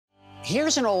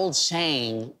Here's an old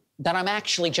saying that I'm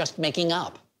actually just making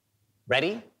up.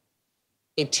 Ready?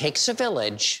 It takes a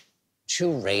village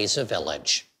to raise a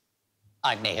village.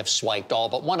 I may have swiped all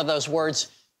but one of those words,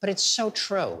 but it's so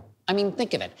true. I mean,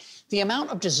 think of it. The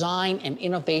amount of design and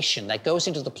innovation that goes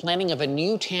into the planning of a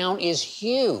new town is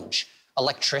huge.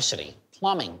 Electricity,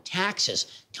 plumbing,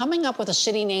 taxes, coming up with a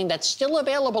city name that's still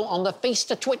available on the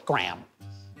Face-to-Twitgram.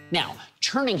 Now,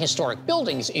 turning historic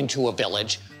buildings into a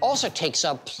village also takes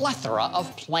a plethora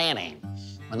of planning,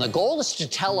 when the goal is to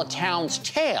tell a town's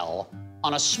tale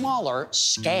on a smaller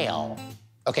scale.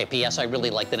 Okay, P.S., I really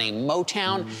like the name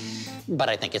Motown, but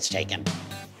I think it's taken.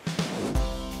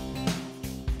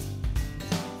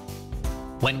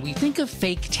 When we think of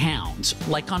fake towns,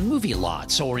 like on movie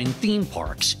lots or in theme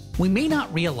parks, we may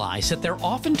not realize that they're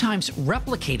oftentimes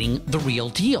replicating the real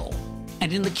deal.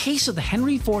 And in the case of the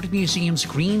Henry Ford Museum's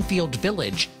Greenfield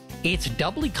Village, it's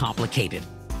doubly complicated.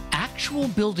 Actual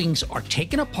buildings are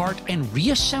taken apart and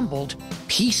reassembled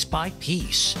piece by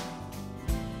piece.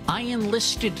 I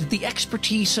enlisted the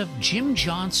expertise of Jim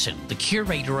Johnson, the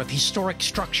curator of historic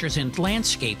structures and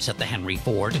landscapes at the Henry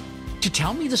Ford, to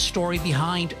tell me the story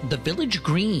behind the Village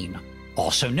Green,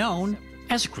 also known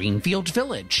as Greenfield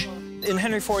Village. In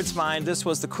Henry Ford's mind, this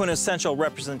was the quintessential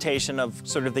representation of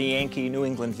sort of the Yankee New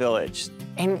England village.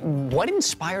 And what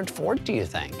inspired Ford, do you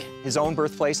think? His own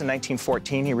birthplace in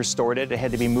 1914, he restored it. It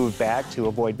had to be moved back to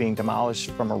avoid being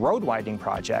demolished from a road widening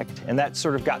project, and that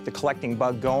sort of got the collecting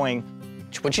bug going.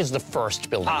 Which is the first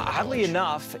building in the village? Oddly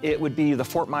enough, it would be the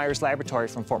Fort Myers Laboratory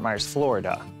from Fort Myers,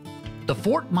 Florida. The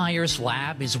Fort Myers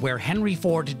lab is where Henry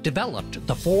Ford developed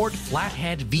the Ford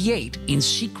Flathead V8 in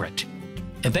secret.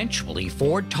 Eventually,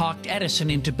 Ford talked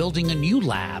Edison into building a new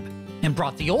lab and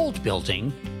brought the old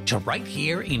building to right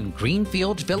here in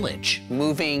Greenfield Village.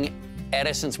 Moving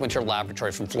Edison's Winter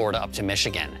Laboratory from Florida up to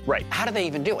Michigan. Right. How did they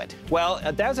even do it? Well,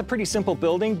 that was a pretty simple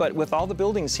building, but with all the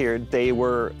buildings here, they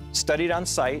were studied on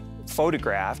site,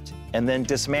 photographed, and then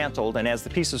dismantled, and as the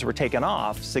pieces were taken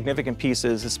off, significant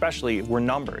pieces especially were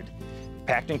numbered,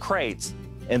 packed in crates,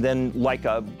 and then like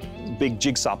a big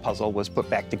jigsaw puzzle was put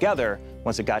back together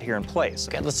once it got here in place.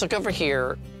 Okay, let's look over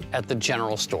here at the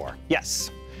general store. Yes.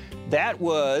 That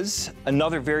was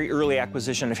another very early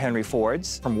acquisition of Henry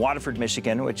Ford's from Waterford,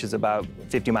 Michigan, which is about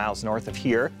 50 miles north of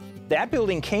here. That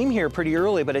building came here pretty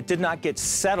early, but it did not get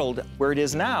settled where it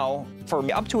is now for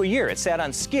up to a year. It sat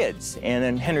on skids, and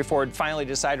then Henry Ford finally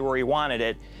decided where he wanted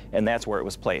it, and that's where it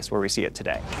was placed, where we see it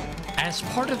today. As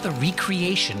part of the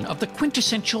recreation of the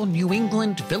quintessential New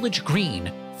England Village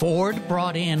Green, Ford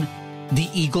brought in the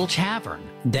Eagle Tavern,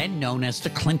 then known as the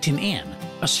Clinton Inn,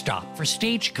 a stop for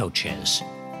stagecoaches.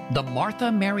 The Martha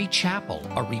Mary Chapel,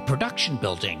 a reproduction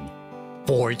building.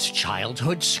 Ford's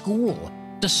childhood school,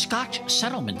 the Scotch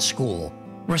Settlement School,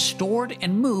 restored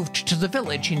and moved to the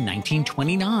village in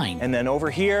 1929. And then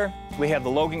over here, we have the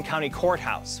Logan County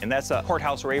Courthouse, and that's a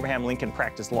courthouse where Abraham Lincoln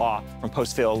practiced law from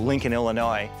Postville, Lincoln,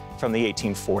 Illinois, from the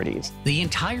 1840s. The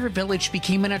entire village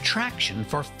became an attraction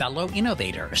for fellow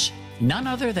innovators. None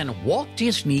other than Walt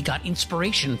Disney got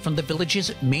inspiration from the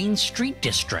village's Main Street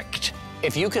district.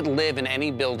 If you could live in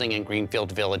any building in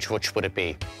Greenfield Village, which would it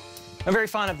be? I'm very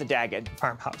fond of the Daggett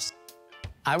farmhouse.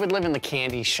 I would live in the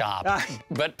candy shop,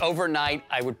 but overnight,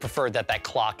 I would prefer that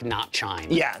clock not chime.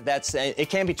 Yeah, it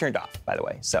can be turned off, by the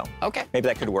way, so okay, maybe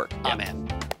that could work. I'm in.